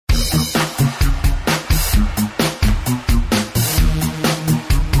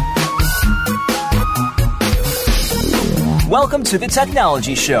Welcome to the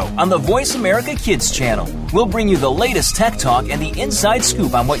Technology Show on the Voice America Kids channel. We'll bring you the latest tech talk and the inside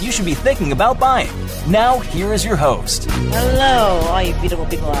scoop on what you should be thinking about buying. Now, here is your host. Hello, all you beautiful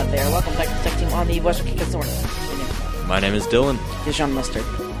people out there. Welcome back to the Tech Team on the Voice America Kids channel. My name is Dillon. Dijon Mustard.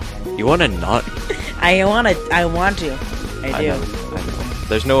 You want to not? I want to. I do. I know.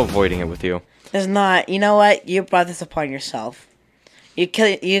 There's no avoiding it with you. There's not. You know what? You brought this upon yourself. You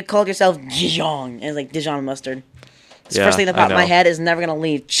called yourself Dijon. It's like Dijon Mustard. This first thing that popped in my head is never going to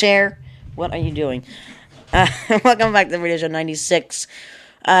leave. Chair, what are you doing? Welcome back to the Radio Show 96.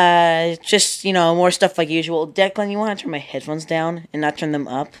 Just, more stuff like usual. Declan, you want to turn my headphones down and not turn them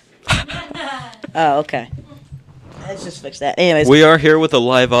up? Oh, okay. Let's just fix that. Anyways. We are here with a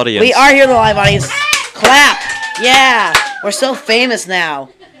live audience. We are here with a live audience. Clap! Yeah! We're so famous now.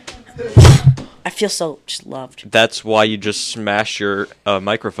 I feel so just loved. That's why you just smash your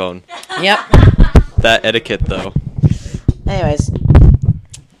microphone. Yep. That etiquette, though. Anyways.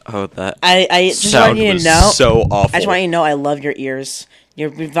 Oh, that I just sound want you to was know. So awful. I just want you to know I love your ears.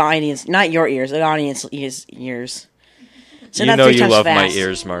 Your audience, not your ears. The audience ears. Say you know you love fast. My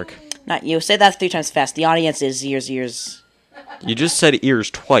ears, Mark. Not you. Say that 3 times fast. The audience is ears. You just said ears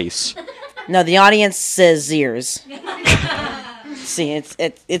twice. No, the audience says ears. See,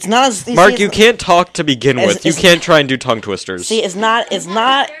 it's not as... Mark, you can't talk to begin with. You can't try and do tongue twisters. See, it's not as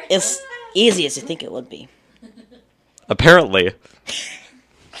easy as you think it would be. Apparently.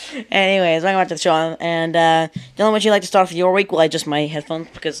 Anyways, welcome back to the show. And, Dylan, would you like to start off your week while I adjust my headphones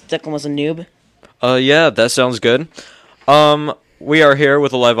because Declan was a noob? Yeah, that sounds good. We are here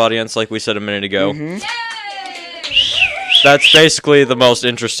with a live audience, like we said a minute ago. Mm-hmm. That's basically the most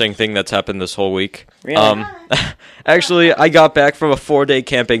interesting thing that's happened this whole week. Really? Actually, I got back from a 4-day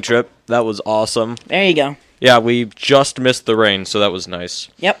camping trip. That was awesome. There you go. Yeah, we just missed the rain, so that was nice.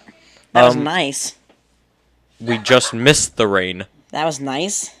 Yep. That was nice. We just missed the rain. That was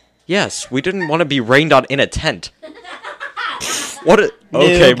nice. Yes, we didn't want to be rained on in a tent.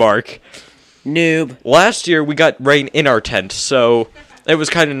 Okay, Mark. Noob. Last year, we got rain in our tent, so it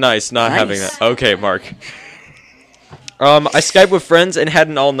was kind of nice not having that. Okay, Mark. I Skyped with friends and had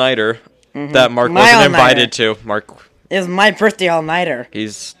an all-nighter that Mark wasn't invited to. Mark. It was my birthday all-nighter.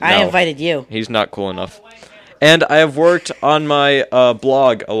 I invited you. He's not cool enough. And I have worked on my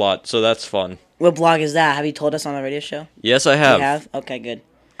blog a lot, so that's fun. What blog is that? Have you told us on the radio show? Yes, I have. You have? Okay, good.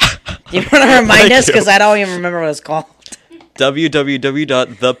 Do you want to remind us? Because I don't even remember what it's called.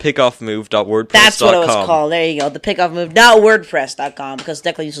 www.thepickoffmove.wordpress.com. That's what it was called. There you go. Thepickoffmove.wordpress.com. Because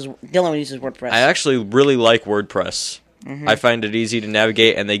Dylan uses WordPress. I actually really like WordPress. Mm-hmm. I find it easy to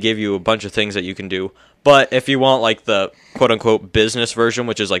navigate, and they give you a bunch of things that you can do. But if you want like the quote-unquote business version,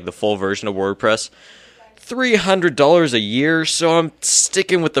 which is like the full version of WordPress, $300 a year, so I'm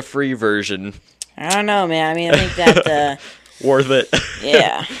sticking with the free version. I don't know, man. I mean, I think that... Worth it.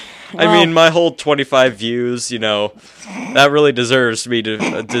 Yeah. Well, I mean, my whole 25 views, that really deserves me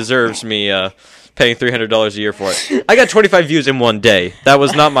paying $300 a year for it. I got 25 views in one day. That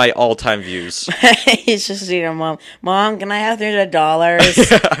was not my all-time views. He's just your mom. Mom, can I have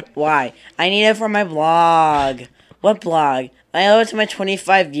 $300? Why? I need it for my blog. What blog? I owe it to my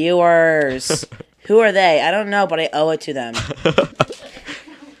 25 viewers. Who are they? I don't know, but I owe it to them.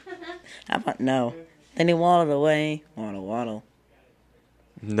 How about no? Then he waddled away. Waddle.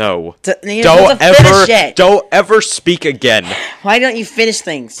 No. Don't ever speak again. Why don't you finish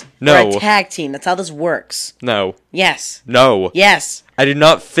things? No. We're a tag team. That's how this works. No. Yes. No. Yes. I did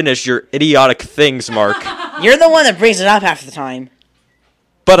not finish your idiotic things, Mark. You're the one that brings it up half the time.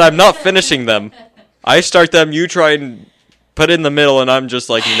 But I'm not finishing them. I start them, you try and put it in the middle, and I'm just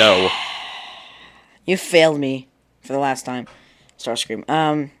like, no. You failed me for the last time.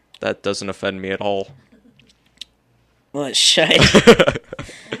 Starscream. That doesn't offend me at all. Well, it should. What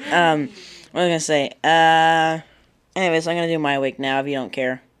was I going to say? Anyways, I'm going to do my week now, if you don't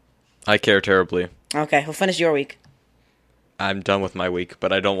care. I care terribly. Okay, we'll finish your week. I'm done with my week,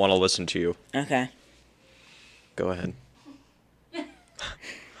 but I don't want to listen to you. Okay. Go ahead.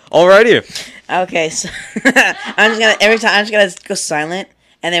 Alrighty. Okay, so I'm just gonna go silent,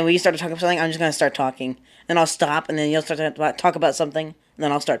 and then when you start to talk about something, I'm just gonna start talking. Then I'll stop, and then you'll start to talk about something, and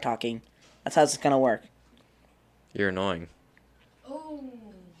then I'll start talking. That's how it's gonna work. You're annoying. Oh.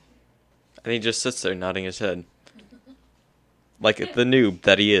 And he just sits there nodding his head. Like the noob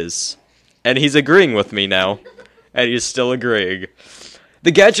that he is. And he's agreeing with me now. And he's still agreeing.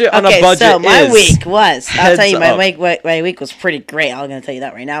 The Gadget on a budget so my is... week was... I'll tell you, my week was pretty great. I'm going to tell you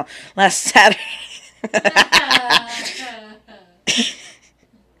that right now. Last Saturday...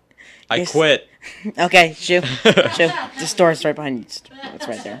 I quit. Okay, shoo. The door is right behind you. It's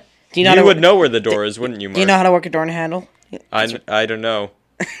right there. Do you know you would know where the door is, wouldn't you, Mark? Do you know how to work a door handle? I don't know.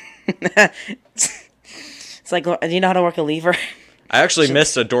 It's like, do you know how to work a lever? I actually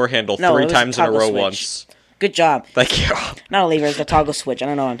missed a door handle 3 times in a row once. Good job. Thank you. Not a lever, it's a toggle switch. I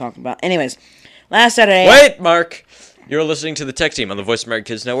don't know what I'm talking about. Anyways, last Saturday... Wait, Mark! You're listening to the Tech Team on the Voice America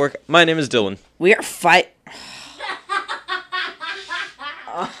Kids Network. My name is Dillon. We are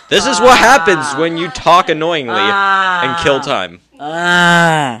This is what happens when you talk annoyingly and kill time.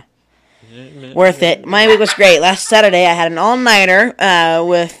 Worth it. My week was great. Last Saturday, I had an all-nighter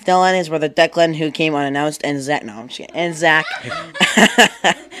with Dillon, his brother Declan, who came unannounced, and Zach. No, I'm just kidding. And Zach.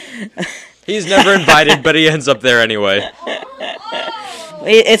 He's never invited, but he ends up there anyway.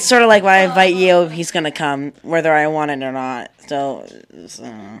 It's sort of like when I invite you, he's going to come, whether I want it or not. So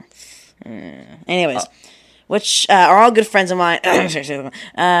anyways, which are all good friends of mine. God.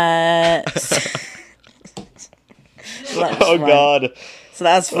 So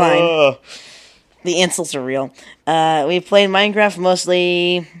that's fine. The insults are real. We played Minecraft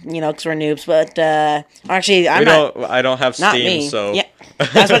mostly, because we're noobs. But actually, I don't have Steam, not me. so yeah,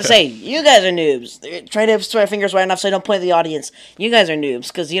 I was about to say you guys are noobs. Try to swing my fingers right enough so I don't point at the audience. You guys are noobs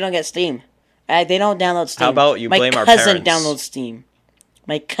because you don't get Steam. They don't download Steam. How about you blame our parents? My parents? cousin downloads Steam.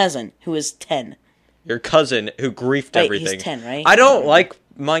 My cousin, who is 10. Your cousin who griefed everything. He's 10, right? I don't like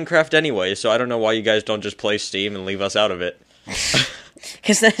Minecraft anyway, so I don't know why you guys don't just play Steam and leave us out of it.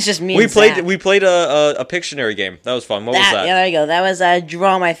 Because that's just me. We played a Pictionary game. That was fun. What was that? Yeah, there you go. That was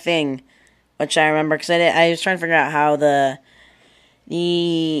Draw My Thing, which I remember because I was trying to figure out how the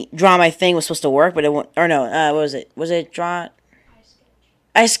Draw My Thing was supposed to work, but it won't. Or no, what was it? Was it Draw?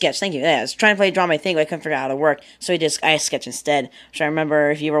 Ice Sketch. Thank you. Yeah, I was trying to play Draw My Thing, but I couldn't figure out how to work, so we did Ice Sketch instead. Which I remember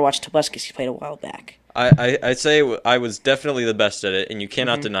if you ever watched Tobuscus, he played a while back. I'd say I was definitely the best at it, and you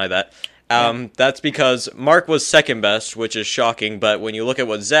cannot deny that. That's because Mark was second best, which is shocking, but when you look at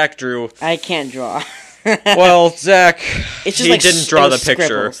what Zach drew... I can't draw. Well, Zach, it's just he didn't draw the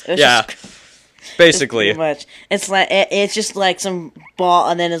picture. Yeah, basically. Pretty much. It's just like some ball,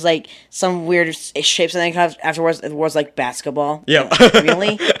 and then it's like some weird shapes, and then afterwards it was like basketball. Yep.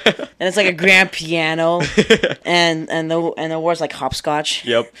 Really? And it's like a grand piano, and the word's like hopscotch.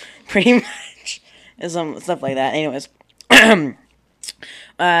 Yep. Pretty much. And some stuff like that. Anyways.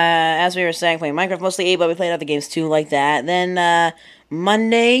 As we were saying, playing Minecraft mostly, but we played other games too, like that. Then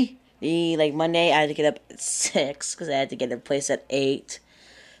Monday, I had to get up at 6 because I had to get to place at 8.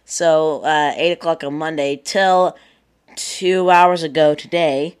 So 8 o'clock on Monday till 2 hours ago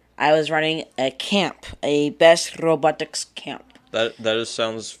today, I was running a camp, a best robotics camp. That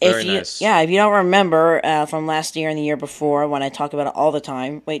sounds very nice. Yeah, if you don't remember from last year and the year before, when I talk about it all the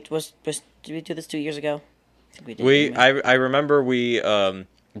time. Wait, did we do this 2 years ago? I think we did. I remember we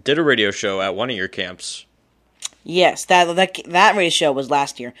did a radio show at one of your camps. Yes, that radio show was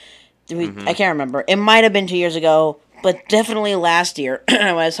last year. I can't remember. It might have been 2 years ago, but definitely last year. When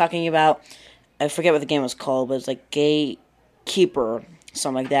I was talking about, I forget what the game was called, but it was like Gatekeeper,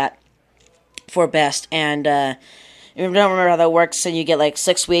 something like that, for best. And if you don't remember how that works, so you get like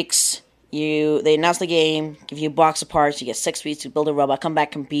 6 weeks. They announce the game, give you a box of parts. You get 6 weeks to build a robot, come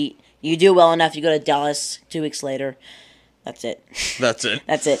back, compete. You do well enough, you go to Dallas 2 weeks later. That's it. That's it.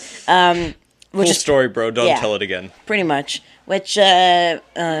 That's it. Full story, bro. Don't tell it again. Pretty much. Which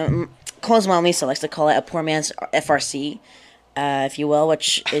Cole's mom Lisa likes to call it a poor man's FRC, if you will,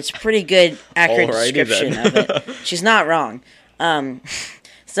 which is pretty good, accurate description of it. She's not wrong.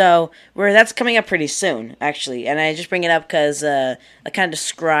 So that's coming up pretty soon, actually. And I just bring it up because it kind of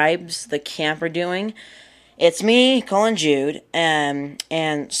describes the camp we're doing. It's me, Colin Jude, and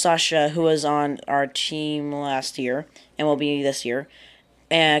Sasha, who was on our team last year and will be this year.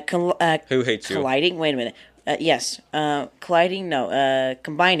 Who hates you? Colliding? Wait a minute. Yes. Colliding? No.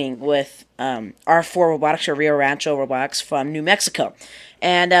 Combining with R4 Robotics, or Rio Rancho Robotics from New Mexico.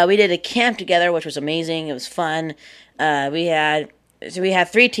 And we did a camp together, which was amazing. It was fun. We had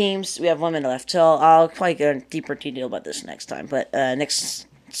 3 teams. We have 1 minute left. So I'll probably go in deeper detail about this next time, but next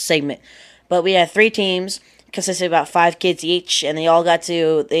segment. But we had 3 teams, consisting of about 5 kids each, and they got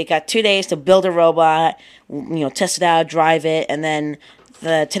 2 days to build a robot, test it out, drive it, and then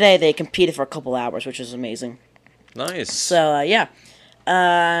today they competed for a couple hours, which was amazing. Nice. So, yeah.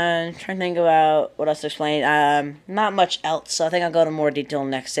 Trying to think about what else to explain. Not much else, so I think I'll go into more detail in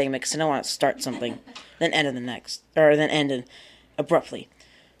the next segment, because I don't want to start something, then end it abruptly.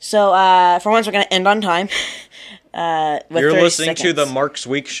 So, for once, we're going to end on time. You're listening to the Mark's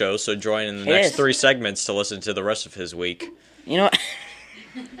Week show, so join in the next 3 segments to listen to the rest of his week. You know what?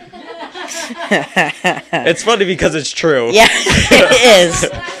 It's funny because it's true. Yeah, it is.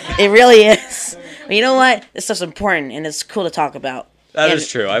 It really is. But you know what? This stuff's important, and it's cool to talk about. That is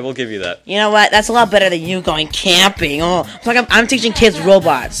true. I will give you that. You know what? That's a lot better than you going camping. Oh, I'm teaching kids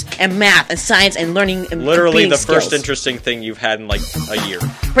robots and math and science and learning. And literally the skills. first interesting thing you've had in like a year.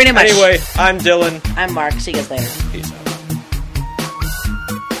 Pretty much. Anyway, I'm Dillon. I'm Mark. See you guys later. Peace out.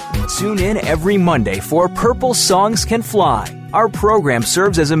 Tune in every Monday for Purple Songs Can Fly. Our program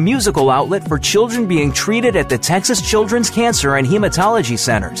serves as a musical outlet for children being treated at the Texas Children's Cancer and Hematology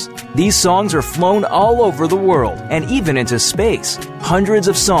Centers. These songs are flown all over the world and even into space. Hundreds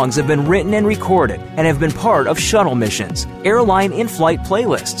of songs have been written and recorded and have been part of shuttle missions, airline in-flight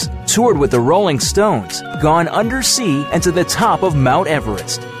playlists, toured with the Rolling Stones, gone undersea and to the top of Mount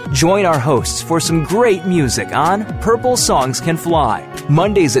Everest. Join our hosts for some great music on Purple Songs Can Fly,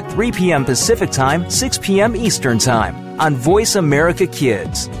 Mondays at 3 p.m. Pacific Time, 6 p.m. Eastern Time, on Voice America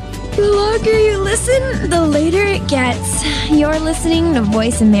Kids. The longer you listen, the later it gets. You're listening to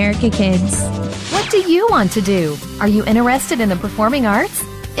Voice America Kids. What do you want to do? Are you interested in the performing arts?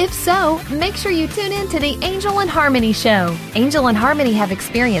 If so, make sure you tune in to the Angel and Harmony Show. Angel and Harmony have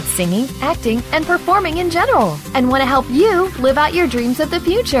experience singing, acting, and performing in general, and want to help you live out your dreams of the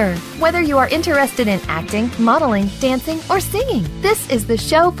future. Whether you are interested in acting, modeling, dancing, or singing, this is the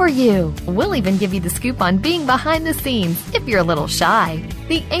show for you. We'll even give you the scoop on being behind the scenes if you're a little shy.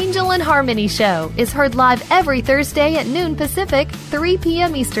 The Angel and Harmony Show is heard live every Thursday at noon Pacific, 3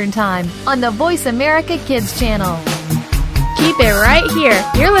 p.m. Eastern Time on the Voice America Kids channel. Keep it right here.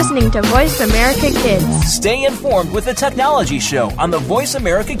 You're listening to Voice America Kids. Stay informed with the Technology Show on the Voice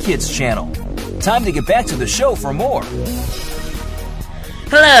America Kids channel. Time to get back to the show for more.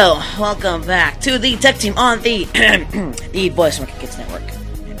 Hello, welcome back to the Tech Team on the the Voice America Kids Network.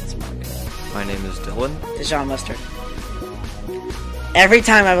 It's Mark. My name is Dillon. Dijon Mustard. Every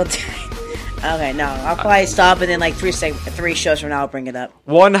time I will. Okay, no, I'll probably stop and then like three shows from now I'll bring it up.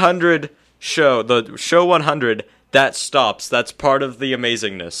 100 show. The show 100. That stops. That's part of the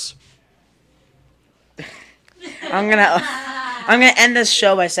amazingness. I'm gonna end this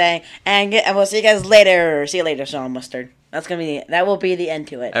show by saying, and we'll see you guys later. See you later, Sean Mustard. That will be the end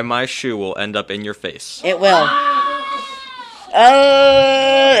to it. And my shoe will end up in your face. It will.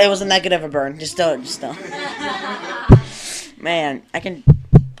 It wasn't that good of a burn. Just don't. Man, I can.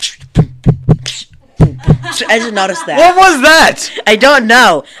 I just noticed that. What was that? I don't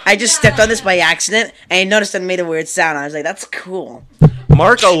know. I just stepped on this by accident, and I noticed it made a weird sound. I was like, that's cool.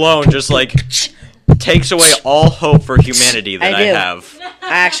 Mark alone just, like, takes away all hope for humanity that I have.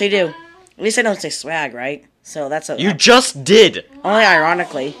 I actually do. At least I don't say swag, right? So that's okay. You just did. Only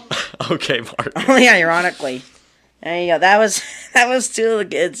ironically. Okay, Mark. Only ironically. There you go. That was two of the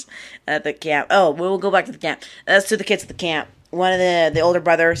kids at the camp. Oh, we'll go back to the camp. That's two of the kids at the camp. One of the older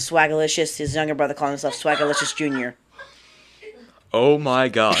brother, Swagalicious, his younger brother calling himself Swagalicious Jr. Oh my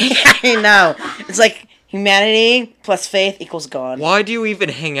gosh. I know. It's like humanity plus faith equals God. Why do you even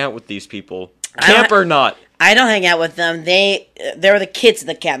hang out with these people? Camp or not? I don't hang out with them. They were the kids in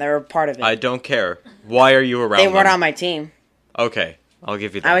the camp. They were part of it. I don't care. Why are you around They them? weren't on my team. Okay, I'll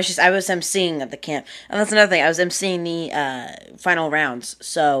give you that. I was emceeing at the camp. And that's another thing. I was emceeing the final rounds.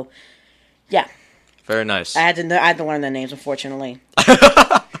 So, yeah. Very nice. I had to learn their names, unfortunately.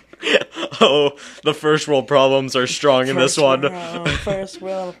 Oh, the first world problems are strong in this one. First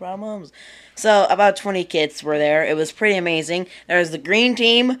world problems. So about 20 kids were there. It was pretty amazing. There was the green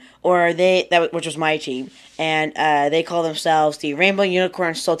team, which was my team, and they call themselves the Rainbow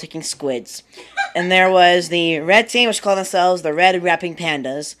Unicorn Soul-Taking Squids. And there was the red team, which called themselves the Red Rapping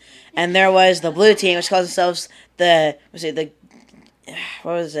Pandas, and there was the blue team, which called themselves the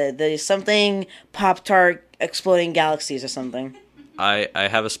something Pop-Tart Exploding Galaxies or something. I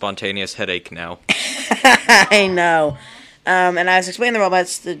have a spontaneous headache now. I know. And I was explaining the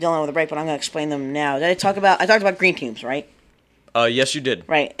robots to Dillon over the break, but I'm going to explain them now. I talked about green teams, right? Yes, you did.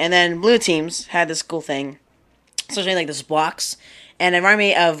 Right. And then blue teams had this cool thing. Essentially like this box. And it reminded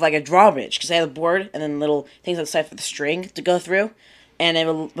me of like a drawbridge, because they had a board and then little things on the side for the string to go through. And it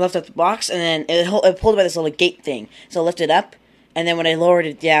would lift up the box, and then it pulled by this little gate thing. So it lifted up, and then when I lowered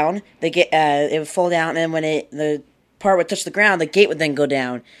it down, it would fall down, and then when the part would touch the ground, the gate would then go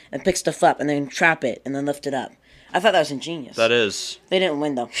down and pick stuff up and then trap it and then lift it up. I thought that was ingenious. That is. They didn't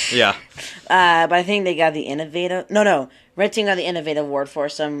win, though. Yeah. But I think they got the innovative... No. Red Team got the innovative award for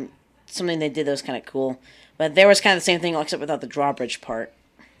something they did that was kind of cool. But there was kind of the same thing, except without the drawbridge part.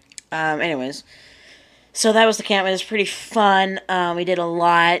 Anyways. So that was the camp. It was pretty fun. We did a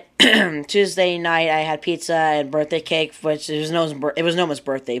lot. Tuesday night, I had pizza and birthday cake, which it was no one's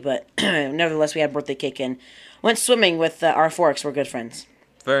birthday, but nevertheless, we had birthday cake and went swimming with our forks. We're good friends.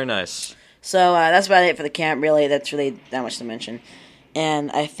 Very nice. So that's about it for the camp, really. That's really that much to mention.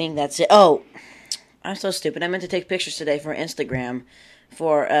 And I think that's it. Oh, I'm so stupid. I meant to take pictures today for Instagram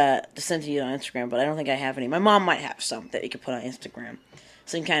to send to you on Instagram, but I don't think I have any. My mom might have some that you could put on Instagram,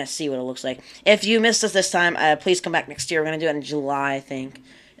 so you can kind of see what it looks like. If you missed us this time, please come back next year. We're going to do it in July, I think.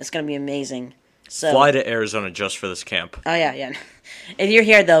 It's going to be amazing. So, fly to Arizona just for this camp. Oh, yeah. If you're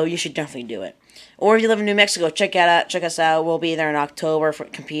here, though, you should definitely do it. Or if you live in New Mexico, check us out. We'll be there in October for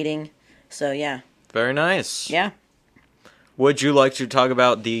competing. So, yeah. Very nice. Yeah. Would you like to talk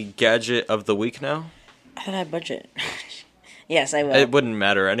about the gadget of the week now? I thought I had budget. Yes, I will. It wouldn't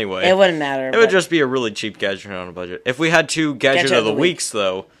matter anyway. It wouldn't matter. It would just be a really cheap gadget on a budget. If we had two gadget of the weeks,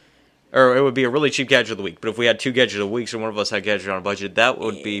 though, or it would be a really cheap gadget of the week. But if we had two gadget of the weeks and one of us had gadget on a budget, that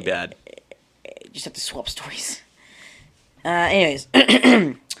would be bad. You just have to swap stories. Anyways,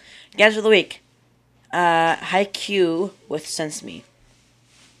 gadget of the week. Haiku with SenseME.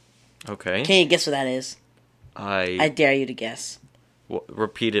 Okay. Can you guess what that is? I dare you to guess.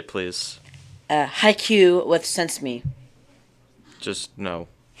 Repeat it, please. Haiku with SenseME. Just no.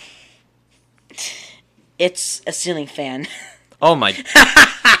 It's a ceiling fan. Oh my.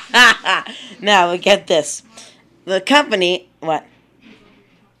 Now, get this. The company... What?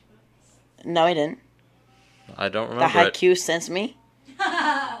 No, I didn't. I don't remember The Haiku SenseME?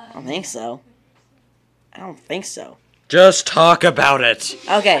 I don't think so. Just talk about it.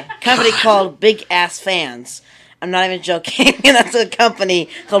 Okay, company called Big Ass Fans. I'm not even joking. That's a company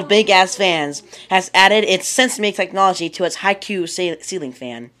called Big Ass Fans has added its SenseME technology to its Haiku ceiling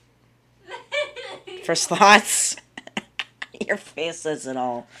fan. First thoughts? Your face says it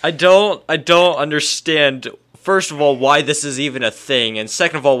all. I don't understand. First of all, why this is even a thing, and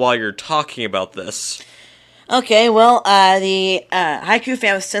second of all, why you're talking about this. Okay, well, the Haiku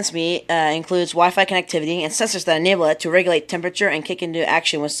fan with SenseME includes Wi-Fi connectivity and sensors that enable it to regulate temperature and kick into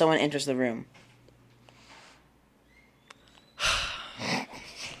action when someone enters the room.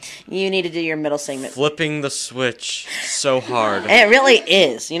 You need to do your middle segment. Flipping the switch so hard. It really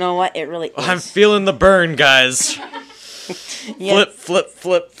is. You know what? It really is. I'm feeling the burn, guys. Yeah.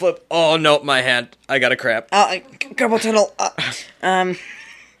 Flip. Oh, no, my hand. I got a crap. Carpal tunnel.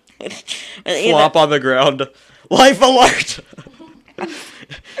 Flop on the ground. Life alert!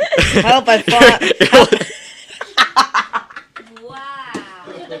 Help, I fought.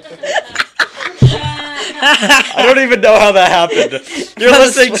 I don't even know how that happened. You're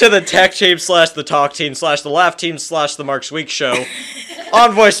listening to the tech team / the talk team / the laugh team / the Mark's Week show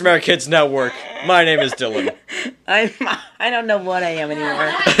on Voice America Kids Network. My name is Dillon. I don't know what I am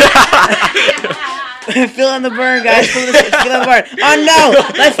anymore. Feeling the burn, guys. Feeling the burn. Oh no!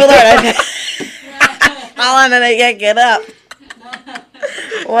 Life alert! Hold on, and I can't get up.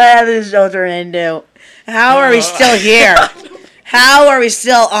 What have this show turned into? How are we still here? How are we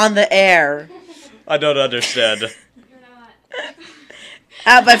still on the air? I don't understand.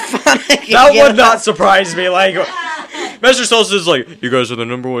 That would not surprise me. Like, Mr. Solstice is like, you guys are the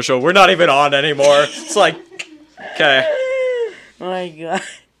number one show. We're not even on anymore. It's like, okay. Oh my god.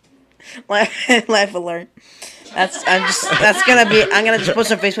 Life alert. I'm gonna just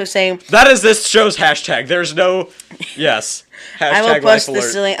post on Facebook saying that is this show's hashtag. There's no yes. Hashtag I will post a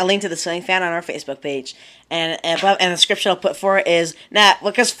link to the ceiling fan on our Facebook page, and the description I'll put for it is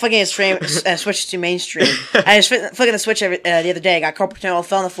because fucking switched to mainstream. I was flicking the switch the other day. I got carpal tunnel,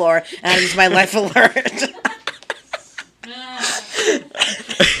 fell on the floor, and I used my life alert.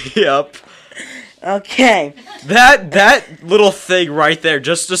 Yep. Okay. That little thing right there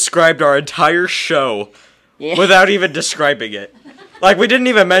just described our entire show without even describing it. Like, we didn't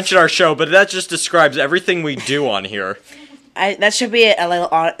even mention our show, but that just describes everything we do on here. That should be a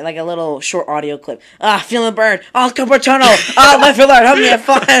little short audio clip. Feeling the burn. Carpal tunnel. Life alert. Help me have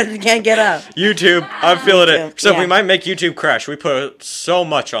fun. Can't get up. YouTube. I'm feeling it. Except we might make YouTube crash. We put so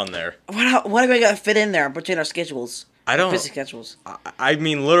much on there. What are we going to fit in there between our schedules? I don't. Busy schedules. I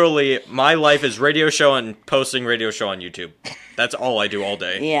mean, literally, my life is radio show and posting radio show on YouTube. That's all I do all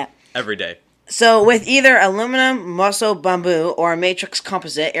day. Yeah. Every day. So, with either aluminum, muscle, bamboo, or matrix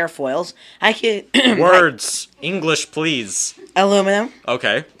composite airfoils, I can... Words. English, please. Aluminum.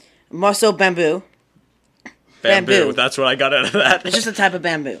 Okay. Muscle, bamboo. Bamboo. That's what I got out of that. It's just a type of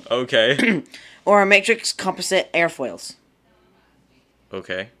bamboo. Okay. Or matrix composite airfoils.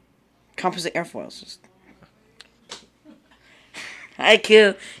 Okay. Composite airfoils.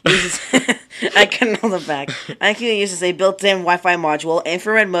 Haiku uses... I couldn't hold it back. Haiku uses a built-in Wi-Fi module,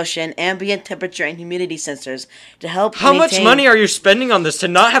 infrared motion, ambient temperature, and humidity sensors to help How much money are you spending on this to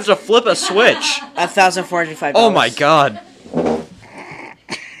not have to flip a switch? $1,405. Oh my god.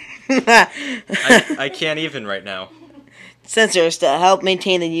 I can't even right now. Sensors to help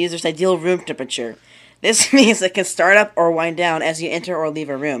maintain the user's ideal room temperature. This means it can start up or wind down as you enter or leave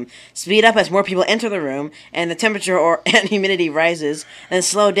a room, speed up as more people enter the room and the temperature and humidity rises, and then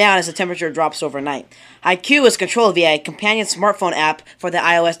slow down as the temperature drops overnight. Haiku is controlled via a companion smartphone app for the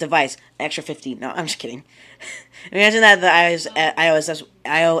iOS device. Extra 50. No, I'm just kidding. Imagine that the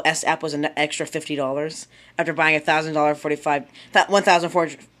iOS app was an extra $50 after buying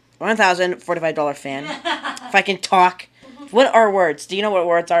 $1,045 fan. If I can talk. What are words? Do you know what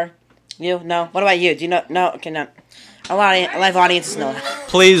words are? You? No? What about you? Do you know? No? Okay, no. A live audiences know.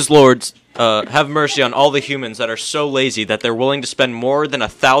 Please, Lord, have mercy on all the humans that are so lazy that they're willing to spend more than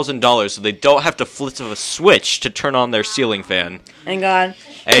 $1,000 so they don't have to flip a switch to turn on their ceiling fan. And God,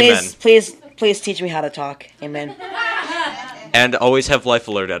 Amen. Please teach me how to talk. Amen. And always have Life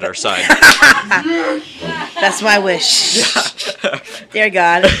Alert at our side. That's my wish. Dear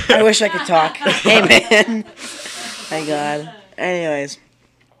God, I wish I could talk. Amen. My God. Anyways.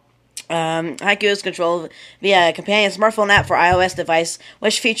 Haiku is controlled via a companion smartphone app for iOS device,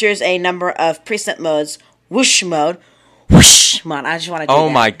 which features a number of preset modes. Whoosh mode. Whoosh mode. I just want to do that. Oh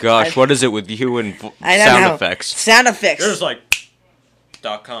my gosh, what is it with you and sound effects? Sound effects. There's like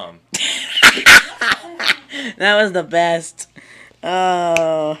 .com. That was the best.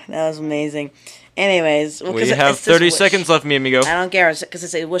 Oh, that was amazing. Anyways. We have 30 seconds left, mi amigo. I don't care, because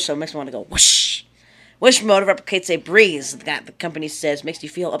it's a whoosh, so it makes me want to go whoosh. Whoosh mode replicates a breeze that the company says makes you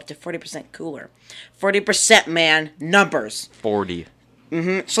feel up to 40% cooler. 40%, man. Numbers. 40.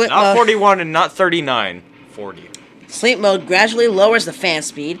 Sleep not mode. 41 and not 39. 40. Sleep mode gradually lowers the fan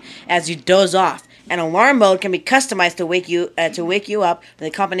speed as you doze off. And alarm mode can be customized to wake you up with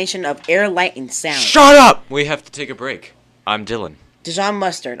a combination of air, light, and sound. Shut up! We have to take a break. I'm Dillon. Dijon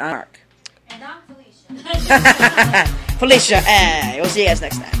Mustard. I'm Mark. And I'm Felicia. Felicia. Hey, we'll see you guys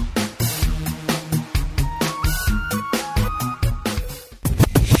next time.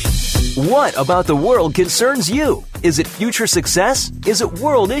 What about the world concerns you? Is it future success? Is it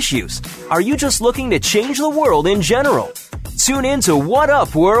world issues? Are you just looking to change the world in general? Tune in to What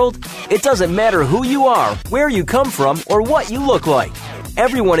Up, World! It doesn't matter who you are, where you come from, or what you look like.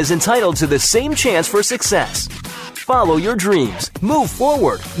 Everyone is entitled to the same chance for success. Follow your dreams, move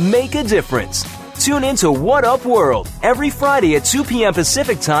forward, make a difference. Tune in to What Up, World! Every Friday at 2 p.m.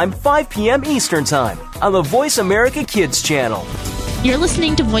 Pacific Time, 5 p.m. Eastern Time on the Voice America Kids channel. You're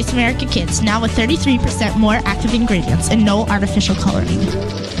listening to Voice America Kids, now with 33% more active ingredients and no artificial coloring.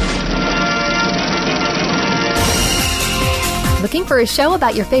 Looking for a show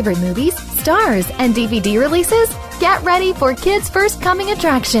about your favorite movies, stars, and DVD releases? Get ready for Kids First Coming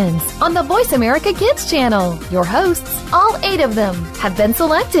Attractions on the Voice America Kids channel. Your hosts, all 8 of them, have been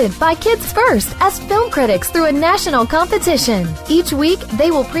selected by Kids First as film critics through a national competition. Each week,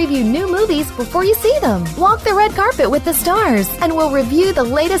 they will preview new movies before you see them, walk the red carpet with the stars, and will review the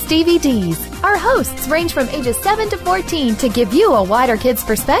latest DVDs. Our hosts range from ages 7 to 14 to give you a wider kids'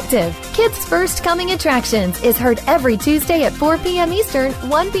 perspective. Kids First Coming Attractions is heard every Tuesday at 4 p.m. Eastern,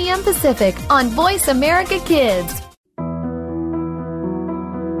 1 p.m. Pacific on Voice America Kids.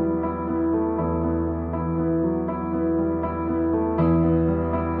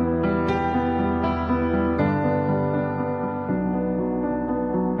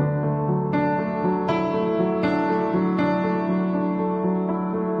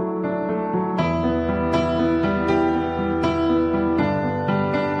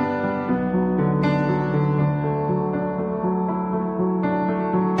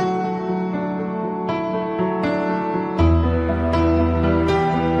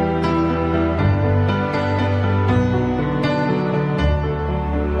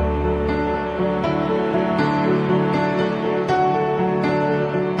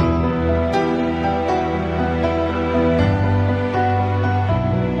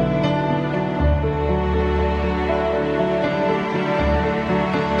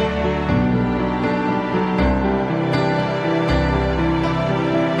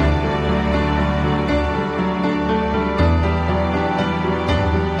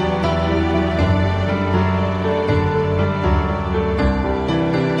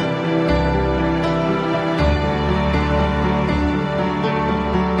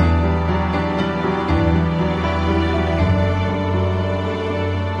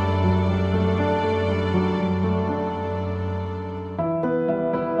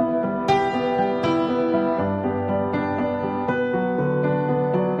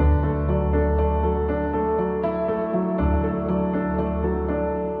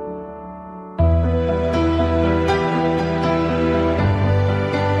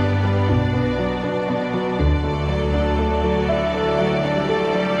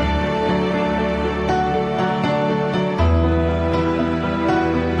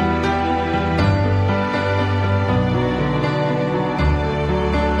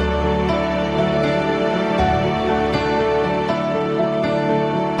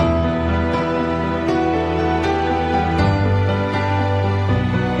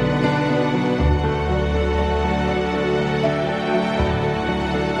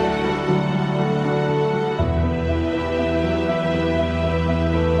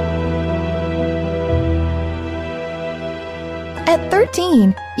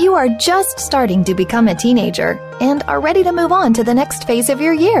 13, you are just starting to become a teenager and are ready to move on to the next phase of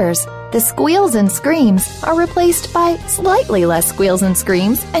your years. The squeals and screams are replaced by slightly less squeals and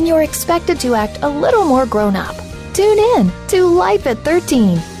screams, and you're expected to act a little more grown up. Tune in to Life at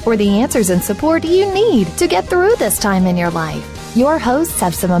 13 for the answers and support you need to get through this time in your life. Your hosts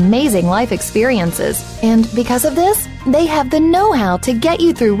have some amazing life experiences, and because of this, they have the know-how to get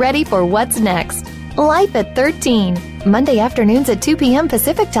you through ready for what's next. Life at 13, Monday afternoons at 2 p.m.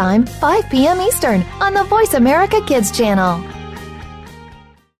 Pacific Time, 5 p.m. Eastern on the Voice America Kids channel.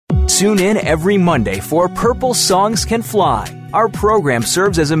 Tune in every Monday for Purple Songs Can Fly. Our program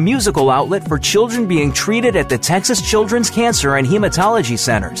serves as a musical outlet for children being treated at the Texas Children's Cancer and Hematology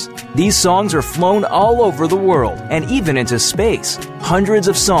Centers. These songs are flown all over the world and even into space. Hundreds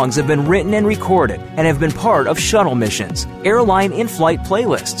of songs have been written and recorded and have been part of shuttle missions, airline in-flight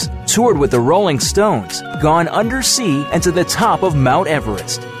playlists, toured with the Rolling Stones, gone undersea and to the top of Mount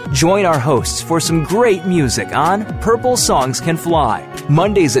Everest. Join our hosts for some great music on Purple Songs Can Fly,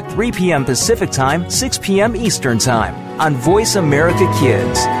 Mondays at 3 p.m. Pacific Time, 6 p.m. Eastern Time on Voice America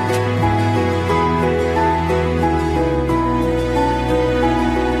Kids.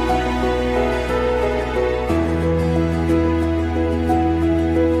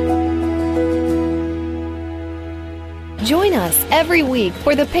 Join us every week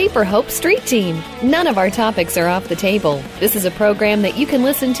for the Paper Hope Street Team. None of our topics are off the table. This is a program that you can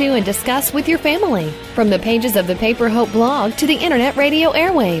listen to and discuss with your family. From the pages of the Paper Hope blog to the internet radio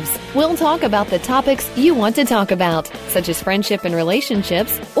airwaves, we'll talk about the topics you want to talk about, such as friendship and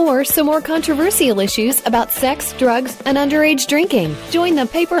relationships, or some more controversial issues about sex, drugs, and underage drinking. Join the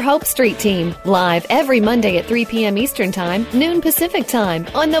Paper Hope Street Team live every Monday at 3 p.m. Eastern Time, noon Pacific Time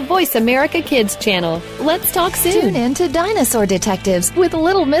on the Voice America Kids channel. Let's talk soon. Tune in to Dinosaur Detectives with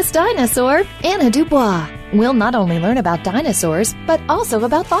Little Miss Dinosaur, Anna Dubois. We'll not only learn about dinosaurs, but also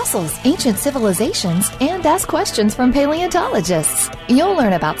about fossils, ancient civilizations, and ask questions from paleontologists. You'll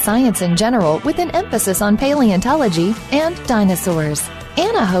learn about science in general with an emphasis on paleontology and dinosaurs.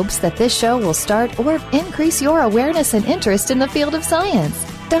 Anna hopes that this show will start or increase your awareness and interest in the field of science.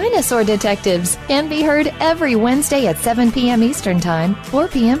 Dinosaur Detectives can be heard every Wednesday at 7 p.m. Eastern Time, 4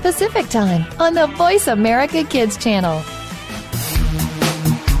 p.m. Pacific Time on the Voice America Kids channel.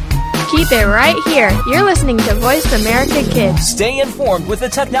 Keep it right here. You're listening to Voice America Kids. Stay informed with the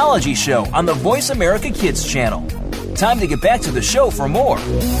Technology Show on the Voice America Kids channel. Time to get back to the show for more.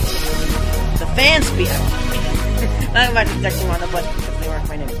 The fan speed. I'm about to text you on the button because they work.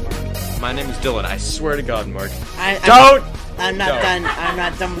 My name is Mark. My name is Dillon. I swear to God, Mark. I'm not done. I'm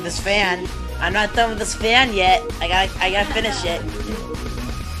not done with this fan. I'm not done with this fan yet. I gotta finish it.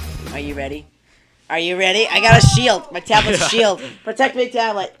 Are you ready? Are you ready? I got a shield. My tablet's a shield. Protect my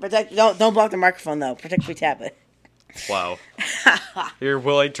tablet. Don't block the microphone though. Protect my tablet. Wow. You're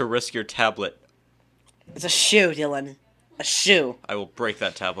willing to risk your tablet. It's a shoe, Dillon. A shoe. I will break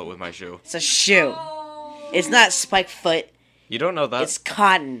that tablet with my shoe. It's a shoe. It's not spike foot. You don't know that. It's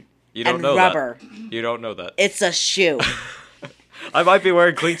cotton. You don't and know rubber. That. You don't know that. It's a shoe. I might be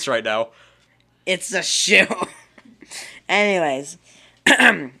wearing cleats right now. It's a shoe. Anyways,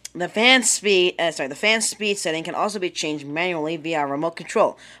 the fan speed setting can also be changed manually via remote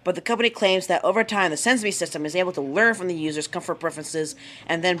control. But the company claims that over time, the SenseME system is able to learn from the user's comfort preferences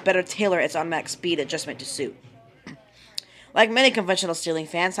and then better tailor its automatic speed adjustment to suit. Like many conventional ceiling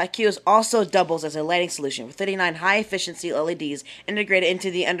fans, Haiku also doubles as a lighting solution with 39 high-efficiency LEDs integrated into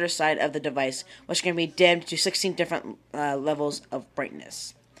the underside of the device, which can be dimmed to 16 different levels of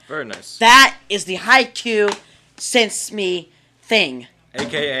brightness. Very nice. That is the Haiku SenseME thing.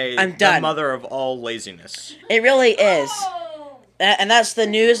 AKA I'm done. The mother of all laziness. It really is. And that's the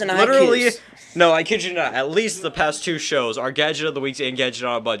news and Literally, Haikus. No, I kid you not. At least the past two shows, our Gadget of the Weeks and Gadget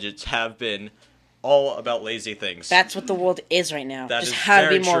on a Budgets have been all about lazy things. That's what the world is right now. That Just is how to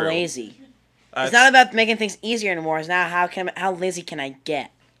be very more true. lazy. It's not about making things easier anymore. It's now how lazy can I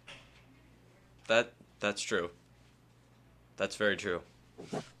get? That's true. That's very true.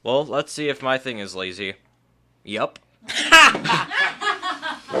 Well, let's see if my thing is lazy. Yup.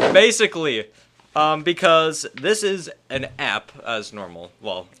 Basically, because this is an app as normal.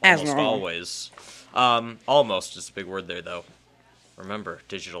 Well, almost always. Almost is a big word there, though. Remember,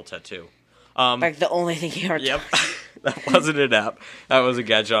 digital tattoo. Like the only thing you ever Yep. That wasn't an app. That was a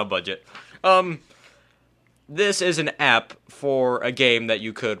Gadget on budget. This is an app for a game that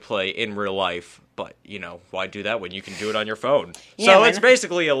you could play in real life, but, why do that when you can do it on your phone? Yeah, so it's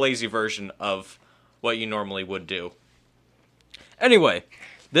basically a lazy version of what you normally would do. Anyway,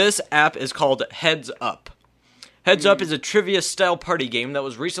 this app is called Heads Up. Heads Up is a trivia-style party game that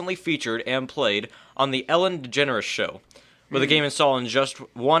was recently featured and played on the Ellen DeGeneres Show. With a game installed on just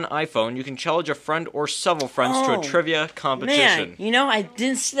one iPhone, you can challenge a friend or several friends to a trivia competition. Man, I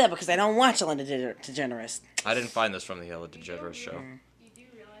didn't see that because I don't watch Ellen DeGeneres. I didn't find this from the Ellen DeGeneres show. You do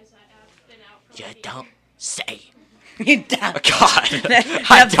realize that app's been out for... You don't say. You don't. God,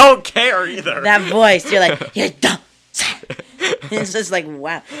 I don't care either. That voice, you're like, you don't say. It's just like,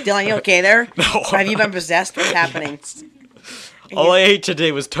 wow. Dillon, you okay there? No. Have you been possessed? What's happening? All I ate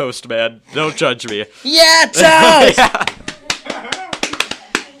today was toast, man. Don't judge me. Yeah, toast!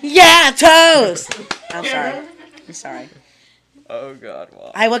 Yeah, toast! I'm sorry. Oh, God,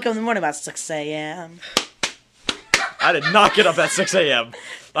 wow. I woke up in the morning about 6 a.m. I did not get up at 6 a.m.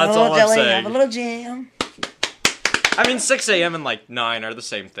 That's all I'm jelly, saying. Have a little jam. I mean, 6 a.m. and, 9 are the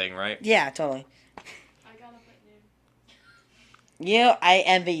same thing, right? Yeah, totally. I got up at noon. I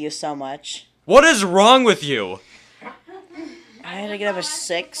envy you so much. What is wrong with you? I had to get up at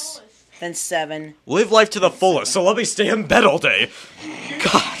 6, then 7. Live life to the fullest, so let me stay in bed all day.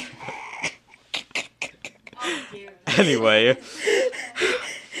 God. Anyway.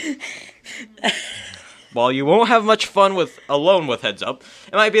 While you won't have much fun alone with Heads Up,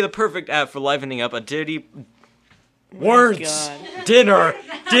 it might be the perfect app for livening up a Words! God. Dinner!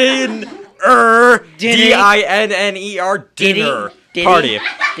 Dinner! D-I-N-N-E-R. Dinner. Diddy? Party.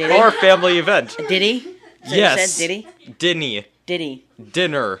 Diddy? Or family event. Diddy? Is that what you Yes. said? Diddy? Dinny. Diddy.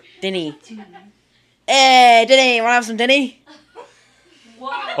 Dinner. Dinny. Hey, Diddy, wanna have some Diddy?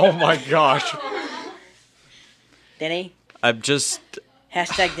 Oh my gosh. Diddy? I'm just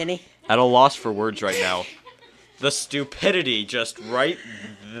Hashtag Diddy. at a loss for words right now. The stupidity just right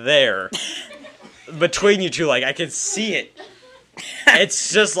there. Between you two, I can see it.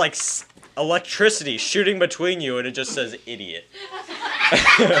 It's just like electricity shooting between you, and it just says idiot.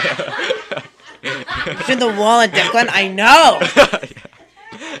 Between the wall and Declan, I know!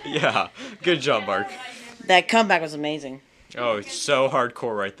 Yeah, good job, Mark. That comeback was amazing. Oh, it's so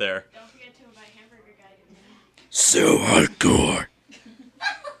hardcore right there. Don't forget to invite Hamburger Guy to dinner. So hardcore.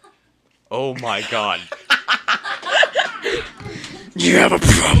 Oh my god. You have a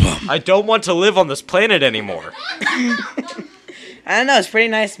problem. I don't want to live on this planet anymore. I don't know, it's pretty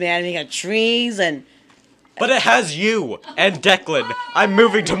nice, man. You got trees and... But it has you and Declan. I'm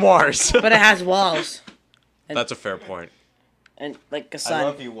moving to Mars. But it has walls. That's a fair point. And, a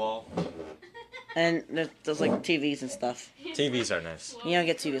sun. you, Wall. And there's TVs and stuff. TVs are nice. You don't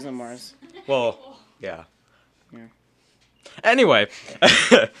get TVs on Mars. Well, yeah. Anyway,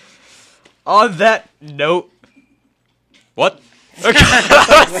 on that note, what? I'm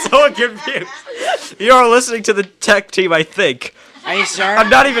so confused. You are listening to the tech team, I think. Are you sure? I'm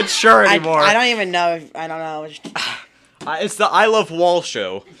not even sure anymore. I don't even know. I don't know. It's the I Love Wall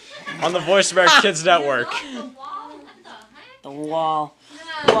show on the Voice America Kids Network. The wall.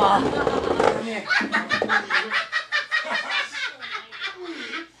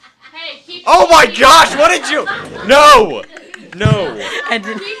 Hey, keep Oh my gosh, what did you... No! I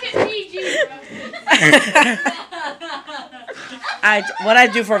didn't. Keep it PG, bro. What I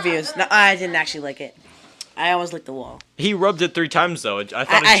do for views? No, I didn't actually lick it. I always lick the wall. He rubbed it 3 times, though. I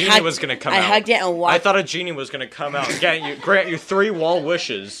thought a genie was going to come out. I hugged it and walked. I thought a genie was going to come out and grant you 3 wall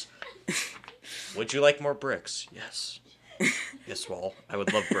wishes. Would you like more bricks? Yes. Yes, Wall. I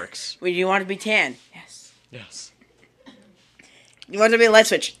would love bricks. Would you want to be tan? Yes. Yes. You want to be a light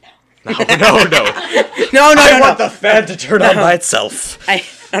switch? No. No. I want the fan to turn on by itself.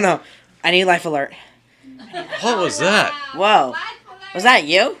 No. I need life alert. What was that? Whoa. Was that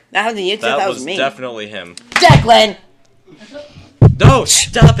you? That was you too? That was me. Definitely him. Declan! No,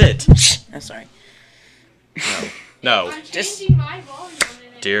 stop it. I'm sorry. No. I'm changing my volume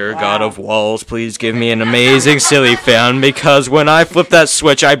in it. Dear God of Walls, please give me an amazing silly fan, because when I flip that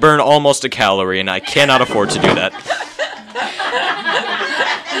switch, I burn almost a calorie, and I cannot afford to do that.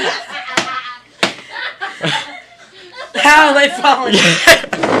 How are they falling?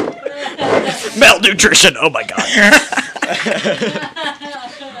 Malnutrition, oh my God.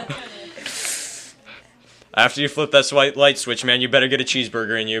 After you flip that light switch, man, you better get a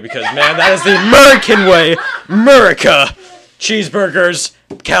cheeseburger in you, because, man, that is the American way. America. Cheeseburgers,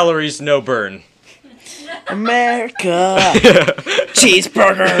 calories, no burn. America.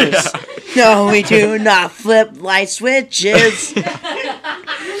 Cheeseburgers. Yeah. No, we do not flip light switches.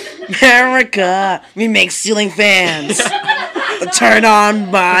 America. We make ceiling fans. Turn on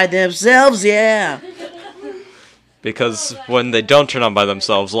by themselves, yeah. Because when they don't turn on by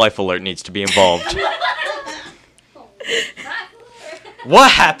themselves, Life Alert needs to be involved. What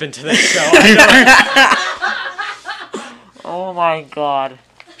happened to this show? Oh my God.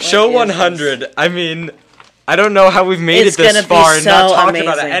 Show 100. I mean, I don't know how we've made it this far and not talked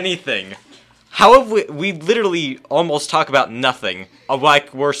about anything. How have we literally almost talk about nothing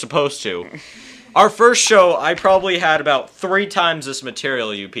like we're supposed to. Our first show, I probably had about 3 times this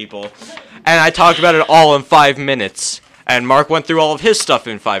material, you people. And I talked about it all in 5 minutes. And Mark went through all of his stuff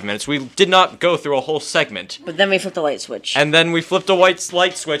in 5 minutes. We did not go through a whole segment. But then we flipped the light switch. And then we flipped a white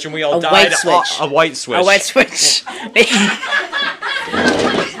light switch and we all died. White switch. A white switch. A white switch.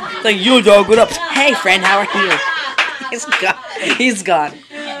 Like, you dog, what up? Hey, friend, how are you? He's gone.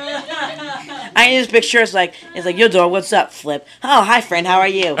 I just picture it's like, yo, dog, what's up, Flip? Oh, hi, friend, how are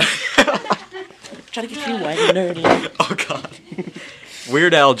you? Trying to get you white and nerdy. Oh, God.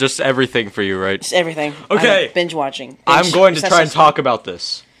 Weird Al, just everything for you, right? Just everything. Okay. Binge watching. I'm going to try and talk about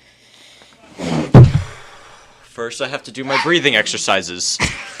this. First, I have to do my breathing exercises.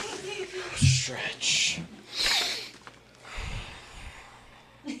 Stretch.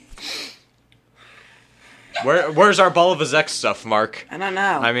 Where's our ball of his X stuff, Mark? I don't know.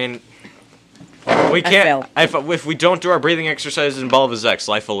 I mean, we can't. If we don't do our breathing exercises in ball of his X,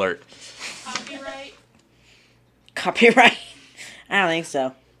 life alert. Copyright? I don't think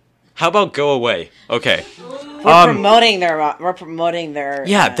so. How about go away? Okay. We're promoting their.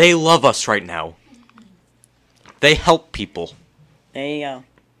 Yeah, they love us right now. They help people. There you go.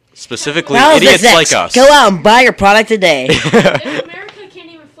 Specifically, idiots like us. Go out and buy your product today. If America can't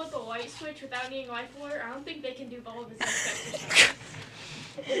even flip a light switch without needing life alert, I don't think they can do all of his exercises.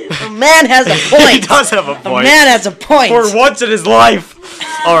 A man has a point. He does have a point. A man has a point. For once in his life.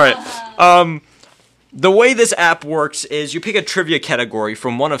 All right. The way this app works is you pick a trivia category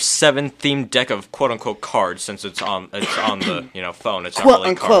from one of 7 themed deck of quote-unquote cards, since it's on the phone. It's not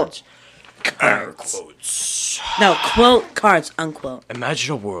really cards. Air quotes. No, quote cards, unquote.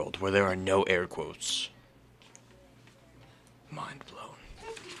 Imagine a world where there are no air quotes. Mind blown.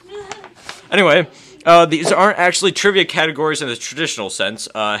 Anyway, these aren't actually trivia categories in the traditional sense.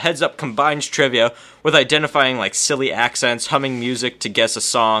 Heads Up combines trivia with identifying like silly accents, humming music to guess a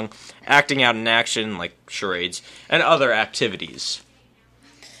song, acting out an action like charades, and other activities.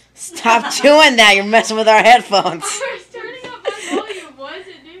 Stop doing that, you're messing with our headphones. I was turning up my volume, what does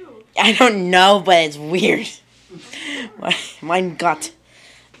it do? I don't know, but it's weird. Mein Gott.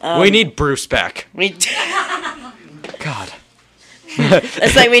 We need Bruce back. God.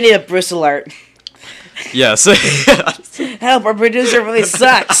 It's like we need a Bruce alert. Yes. Help, our producer really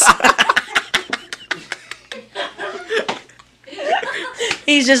sucks.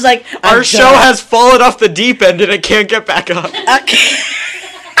 He's just like, our show has fallen off the deep end and it can't get back up. Okay.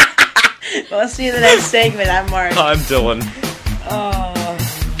 We'll see you in the next segment. I'm Mark. I'm Dillon.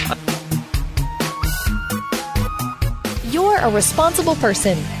 You're a responsible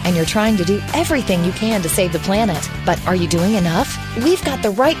person, and you're trying to do everything you can to save the planet. But are you doing enough? We've got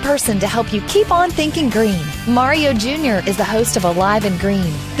the right person to help you keep on thinking green. Mario Jr. is the host of Alive and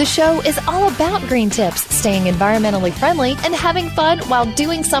Green. The show is all about green tips, staying environmentally friendly, and having fun while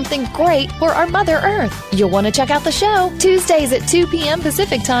doing something great for our Mother Earth. You'll want to check out the show Tuesdays at 2 p.m.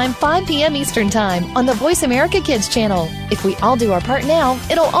 Pacific Time, 5 p.m. Eastern Time on the Voice America Kids channel. If we all do our part now,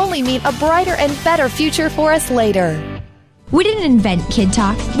 it'll only mean a brighter and better future for us later. We didn't invent Kid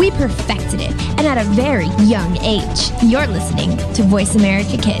Talk, we perfected it, and at a very young age. You're listening to Voice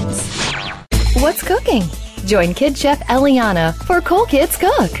America Kids. What's cooking? Join Kid Chef Eliana for Cool Kids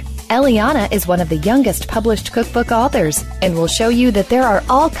Cook. Eliana is one of the youngest published cookbook authors and will show you that there are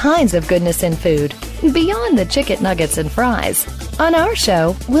all kinds of goodness in food, beyond the chicken nuggets and fries. On our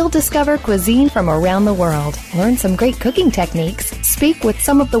show, we'll discover cuisine from around the world, learn some great cooking techniques, speak with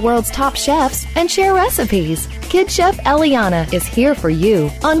some of the world's top chefs, and share recipes. Kid Chef Eliana is here for you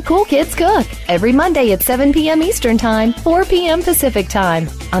on Cool Kids Cook every Monday at 7 p.m. Eastern Time, 4 p.m. Pacific Time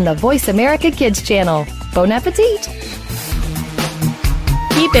on the Voice America Kids channel. Bon appetit!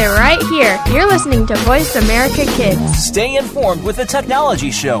 Keep it right here. You're listening to Voice America Kids. Stay informed with the Technology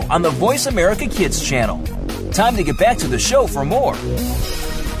Show on the Voice America Kids channel. Time to get back to the show for more.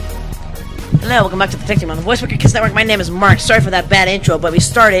 Hello, welcome back to the Tech Team on the Voice America Kids Network. My name is Mark. Sorry for that bad intro, but we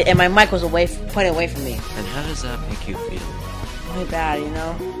started and my mic was pointed away from me. And how does that make you feel? Really bad, you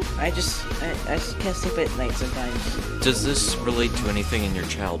know? I just can't sleep at night sometimes. Does this relate to anything in your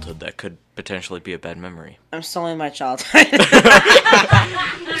childhood that could potentially be a bad memory? I'm still in my childhood.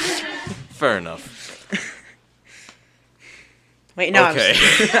 Fair enough. Wait, no. Okay.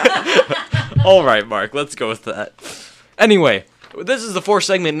 All right, Mark, let's go with that. Anyway, this is the 4th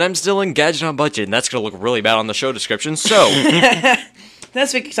segment, and I'm still in Gadget on Budget, and that's going to look really bad on the show description, so...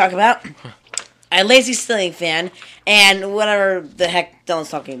 This week we talk about a lazy stealing fan, and whatever the heck Dylan's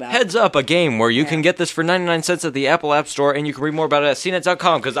talking about. Heads Up, a game where you can get this for 99 cents at the Apple App Store, and you can read more about it at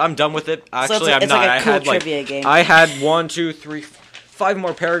cnet.com, because I'm done with it. Actually, so I'm not. Like a cool trivia game. I had 5 5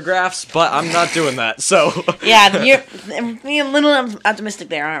 more paragraphs, but I'm not doing that, so... Yeah, you're a little optimistic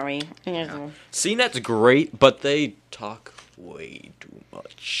there, aren't we? CNET's great, but they talk way too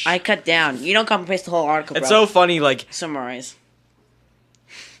much. I cut down. You don't copy and paste the whole article, It's bro. so funny, like... Summarize.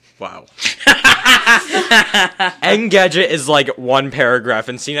 Wow. And Gadget is like 1 paragraph,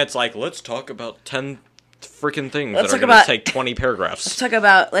 and CNET's like, let's talk about 10 freaking things that are going to take 20 paragraphs. Let's talk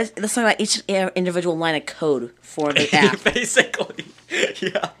about each individual line of code for the app. Basically.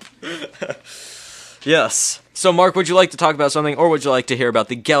 Yeah. Yes. So, Mark, would you like to talk about something, or would you like to hear about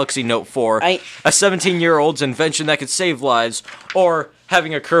the Galaxy Note 4, a 17-year-old's invention that could save lives, or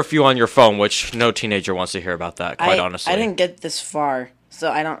having a curfew on your phone, which no teenager wants to hear about that, quite honestly. I didn't get this far, so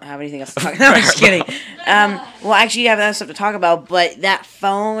I don't have anything else to talk about. I'm just kidding. Well, actually, you have other stuff to talk about, but that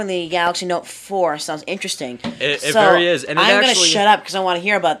phone, the Galaxy Note 4, sounds interesting. It very is. And I'm going to shut up because I want to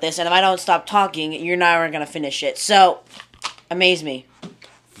hear about this, and if I don't stop talking, you're never going to finish it. So, amaze me.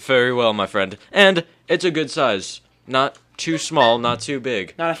 Very well, my friend. And it's a good size. Not too small, not too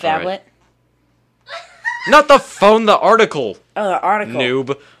big. Not a phablet? Right. Not the phone, the article. Oh, the article.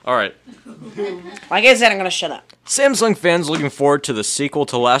 Noob. Alright. Like I said, I'm going to shut up. Samsung fans looking forward to the sequel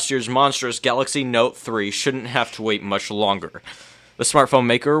to last year's monstrous Galaxy Note 3 shouldn't have to wait much longer. The smartphone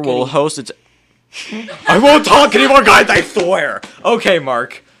maker will host its... I won't talk anymore, guys, I swear! Okay,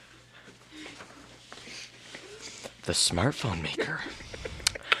 Mark. The smartphone maker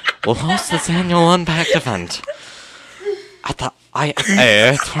will host this annual Unpacked event at the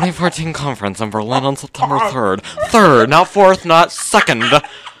IFA 2014 conference in Berlin on September 3rd. 3rd, not 4th, not 2nd. The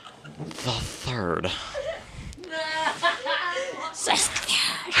 3rd.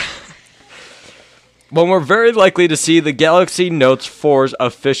 When we're very likely to see the Galaxy Note 4's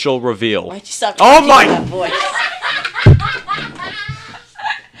official reveal. Why'd you stop Oh my! that voice?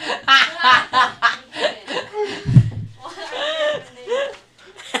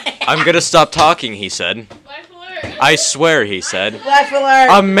 I'm gonna stop talking, he said. I swear, he said. Life alert!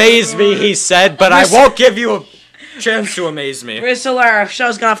 Amaze me, he said, but I won't give you a chance to amaze me. Risk alert, our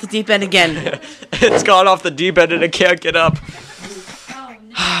show's gone off the deep end again. It's gone off the deep end and it can't get up.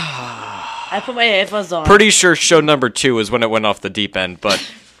 I put my headphones on. Pretty sure show number 2 is when it went off the deep end, but...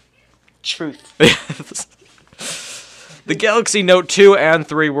 Truth. The Galaxy Note 2 and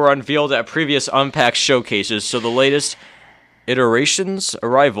 3 were unveiled at previous Unpacked showcases, so the latest iteration's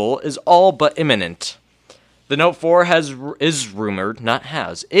arrival is all but imminent. The Note 4 is rumored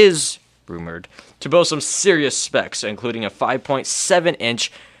to boast some serious specs, including a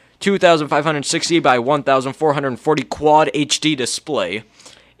 5.7-inch 2560 by 1440 quad HD display,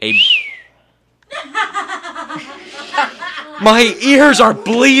 My ears are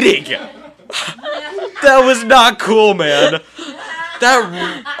bleeding! That was not cool, man.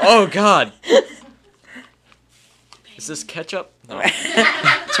 Oh, God. Is this ketchup? No.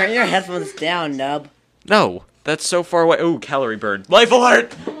 Turn your headphones down, nub. No, that's so far away. Ooh, calorie burn. Life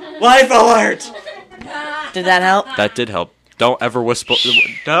alert! Life alert! Did that help? That did help. Don't ever whisper.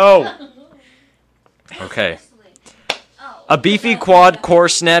 No! Okay. A beefy quad-core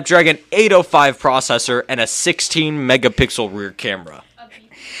Snapdragon 805 processor and a 16-megapixel rear camera.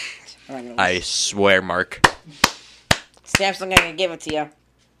 I swear, Mark. Samsung gonna give it to you.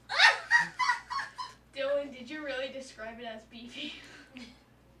 Dylan, did you really describe it as beefy?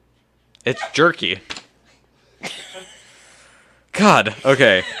 It's jerky. God,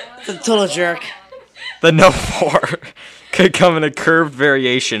 okay. It's a total jerk. The Note 4 could come in a curved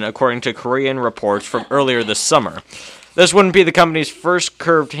variation, according to Korean reports from earlier this summer. This wouldn't be the company's first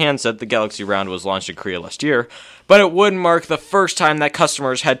curved handset. The Galaxy Round was launched in Korea last year, but it would mark the first time that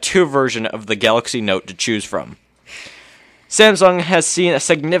customers had 2 versions of the Galaxy Note to choose from. Samsung has seen a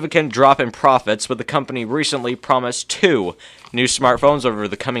significant drop in profits, but the company recently promised 2 new smartphones over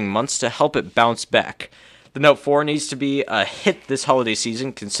the coming months to help it bounce back. The Note 4 needs to be a hit this holiday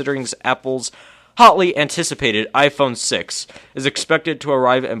season, considering Apple's hotly anticipated iPhone 6 is expected to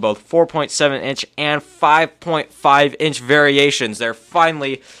arrive in both 4.7-inch and 5.5-inch variations. They're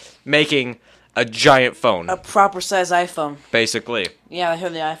finally making a giant phone. A proper size iPhone. Basically. Yeah, I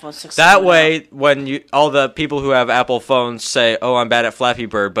heard the iPhone 6. That way, when all the people who have Apple phones say, oh, I'm bad at Flappy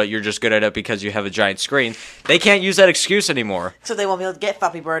Bird, but you're just good at it because you have a giant screen, they can't use that excuse anymore. So they won't be able to get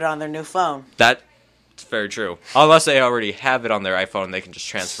Flappy Bird on their new phone. That's very true. Unless they already have it on their iPhone, they can just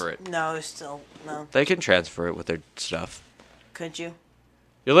transfer it. No, no. They can transfer it with their stuff. Could you?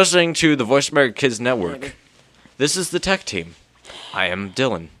 You're listening to the Voice America Kids Network. Maybe. This is the Tech Team. I am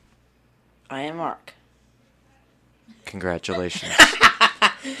Dillon. I am Mark. Congratulations.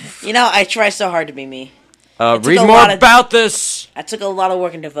 You know, I try so hard to be me. Read more about this! I took a lot of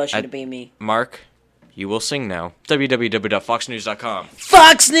work and devotion to be me. Mark, You will sing now. www.foxnews.com.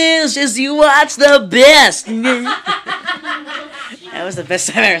 Fox News, just you watch the best. That was the best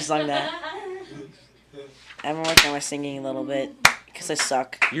time I ever sung that. I've been working on my singing a little bit because I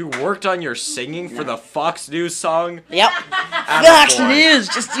suck. You worked on your singing for the Fox News song? Yep. Fox News,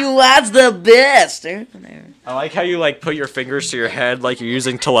 just you watch the best. I like how you like put your fingers to your head like you're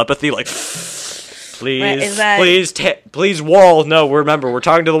using telepathy, like please wall. No, remember we're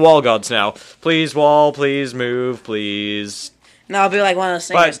talking to the wall gods now. Please wall, please move, please. No, I'll be like one of those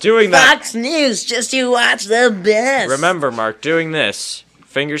singers. But doing that, Fox News, just you watch the best. Remember, Mark, doing this,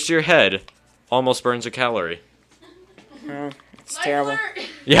 fingers to your head, almost burns a calorie. Oh, it's terrible.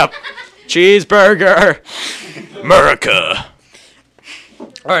 Yep. Cheeseburger. America.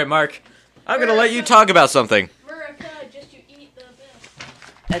 All right, Mark. I'm going to let you talk about something. America, just you eat the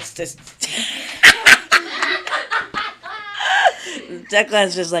best. That's just...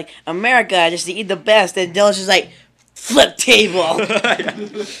 Declan's just like, America, just to eat the best. And Dillon's just like, flip table.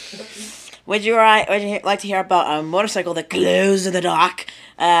 Would you like to hear about a motorcycle that glows in the dark?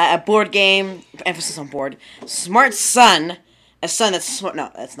 A board game, emphasis on board. Smart Son. A son that's smart. No,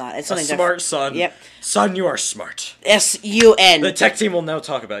 that's not. It's something smart son. Yep. Son, you are smart. S-U-N. The tech team will now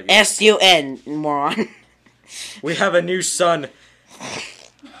talk about you. S-U-N, moron. We have a new son.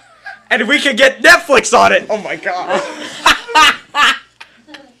 And we can get Netflix on it. Oh my god.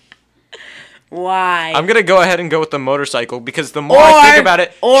 Why? I'm gonna go ahead and go with the motorcycle because the more I think about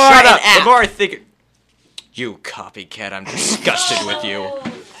it, shut up. The more I think, you copycat, I'm disgusted with you.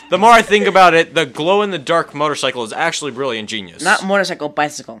 The more I think about it, the glow-in-the-dark motorcycle is actually really ingenious. Not motorcycle,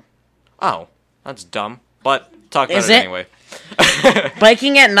 bicycle. Oh, that's dumb. But talk about it anyway.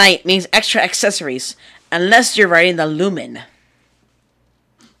 Biking at night means extra accessories, unless you're riding the Lumen.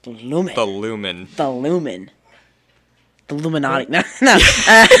 The Lumen. The Lumen. The Lumen. The Illuminati. No.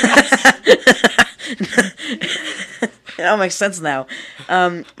 It all makes sense now.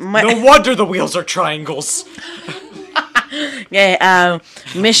 No wonder the wheels are triangles. Yeah,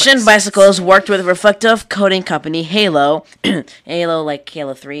 Mission Bicycles worked with reflective coating company Halo. Halo, like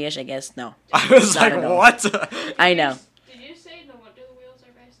Halo 3-ish, I guess. No. I was like, what? I know. Did you say no wonder the wheels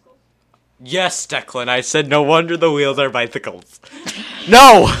are bicycles? Yes, Declan, I said no wonder the wheels are bicycles.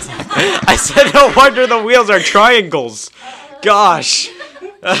 No! I said no wonder the wheels are triangles. Gosh.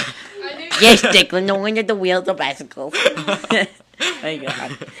 Yes, Declan, no wonder the wheels are bicycles. My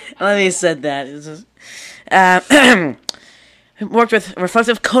God. Let me said that. Worked with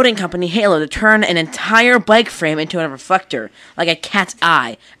reflective coating company Halo to turn an entire bike frame into a reflector, like a cat's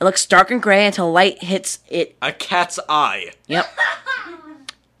eye. It looks dark and gray until light hits it. A cat's eye? Yep.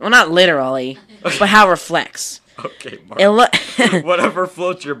 Well, not literally, but how it reflects. Okay, Mark. Whatever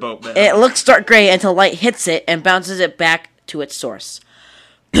floats your boat, man. It looks dark gray until light hits it and bounces it back to its source.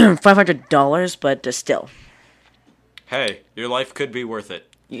 $500, but still. Hey, your life could be worth it.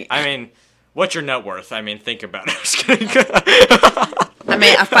 Yeah. I mean... What's your net worth? I mean, think about it. I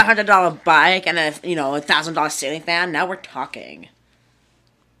mean, a $500 bike and a $1,000 ceiling fan. Now we're talking.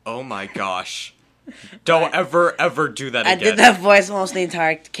 Oh my gosh! Don't ever do that again. I did that voice almost the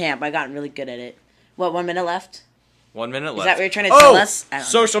entire camp. I got really good at it. What? 1 minute left? 1 minute left. Is that what you're trying to tell us?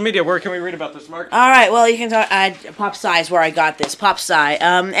 Social media. Where can we read about this, Mark? All right. Well, you can talk. Pop Sci is where I got this. Pop Sci.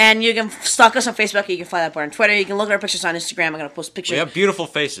 And you can stalk us on Facebook. You can find that on Twitter. You can look at our pictures on Instagram. I'm gonna post pictures. We have beautiful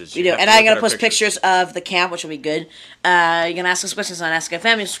faces. We do, and I'm gonna post pictures of the camp, which will be good. You can ask us questions on Ask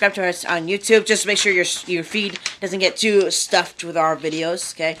FM. You subscribe to us on YouTube. Just make sure your feed doesn't get too stuffed with our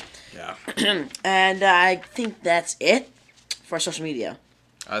videos. Okay. Yeah. And I think that's it for social media.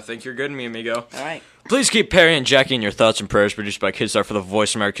 I think you're good, mi amigo. All right. Please keep Perry and Jackie in your thoughts and prayers, produced by Kidstar for the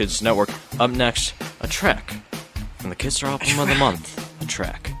Voice America Kids Network. Up next, a track from the Kidstar Album of the Month. A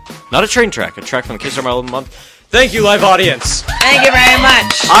track. Not a train track, a track from the Kidstar Album of the Month. Thank you, live audience. Thank you very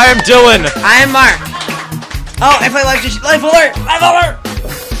much. I am Dillon. I am Mark. Oh, if I life alert! Life alert!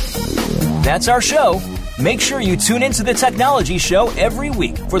 That's our show. Make sure you tune into the Technology Show every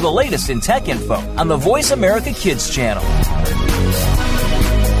week for the latest in tech info on the Voice America Kids channel.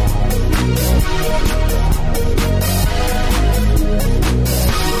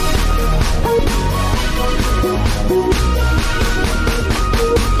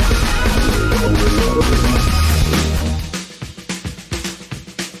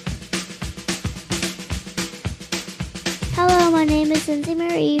 Hello, my name is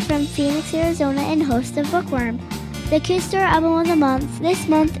SenseME from Phoenix, Arizona, and host of Bookworm, the Kidstar Album of the Month. This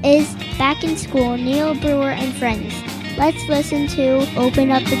month is Back in School, Neil Brewer and Friends. Let's listen to Open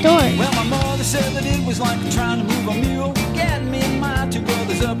Up the Door. Well, my mother said that it was like trying to move a mule, getting me and my two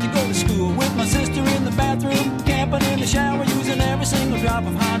brothers up to go to school, with my sister in the bathroom, camping in the shower, using every single drop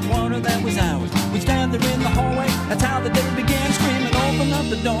of hot water that was ours. We'd stand there in the hallway, that's how the day began. Screaming, open up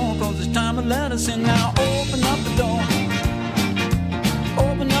the door, cause it's time to let us in. Now open up the door,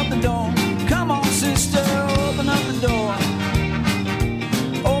 open up the door. Come on sister, open up the door,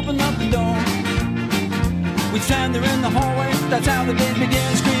 open up the door. We'd stand there in the hallway, that's how the day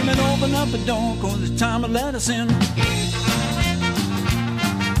began. Screaming, open up the door, cause it's time to let us in.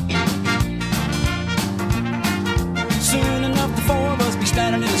 Soon enough the four of us be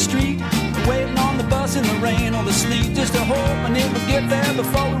standing in the street, waiting on the bus in the rain or the sleet, just to hoping it would get there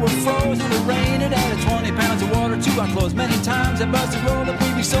before we were frozen. The rain had added 20 pounds of water to our clothes. Many times that bus had rolled up,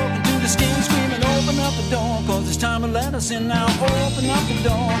 we'd be soaking to the skin. Screaming, open up the door, cause it's time to let us in. Now open up the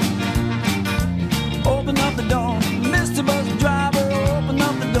door, open up the door. Mr. Bus Driver, open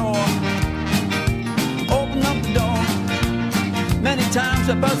up the door, open up the door. Many times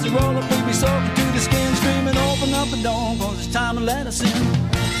that bus would roll up, we'd be soaking to the skin. Screaming, open up the door, cause it's time to let us in.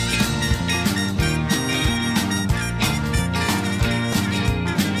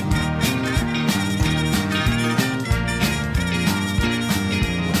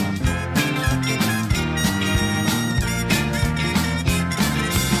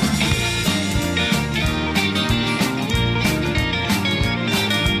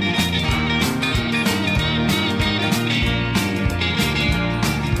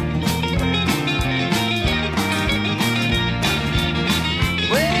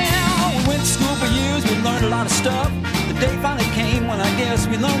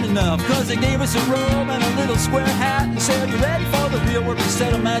 Cause they gave us a robe and a little square hat and said, you ready for the real world? We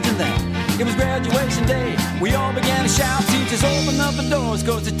said, imagine that. It was graduation day. We all began to shout, teachers, open up the doors,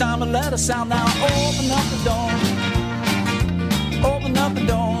 cause it's time to let us out. Now open up the doors, open up the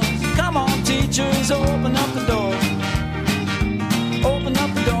doors. Come on teachers, open up the doors, open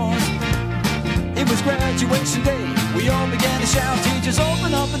up the doors. It was graduation day. We all began to shout, teachers,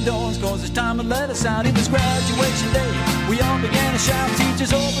 open up the doors, cause it's time to let us out. It was graduation day. We all began to shout,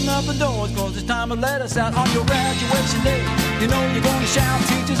 teachers, open up the doors, cause it's time to let us out. On your graduation day, you know you're gonna shout,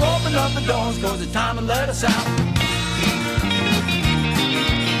 teachers, open up the doors, cause it's time to let us out.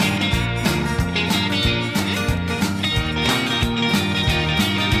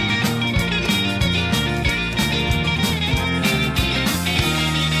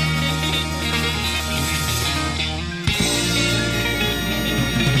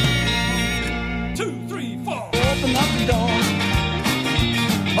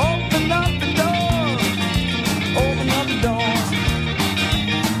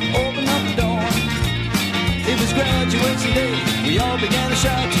 We all began to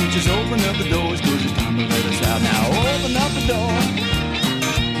shout, teachers, open up the doors, cause it's time to let us out. Now open up the door,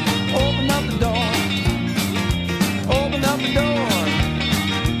 open up the door, open up the door,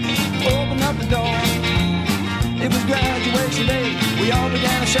 open up the door. It was graduation day. We all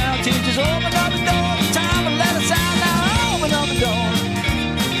began to shout, teachers, open up the door, it's time to let us out. Now open up the door,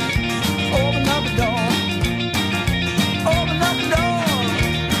 open up the door, open up the door.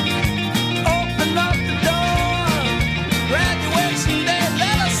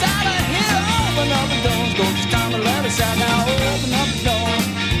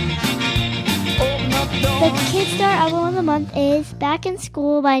 The Kid Star Album of the Month is Back in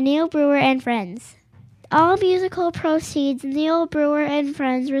School by Neil Brewer and Friends. All musical proceeds Neil Brewer and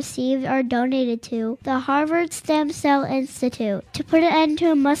Friends received are donated to the Harvard Stem Cell Institute to put an end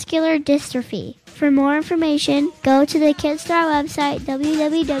to muscular dystrophy. For more information, go to the Kid Star website,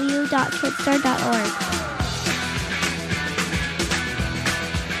 www.kidstar.org.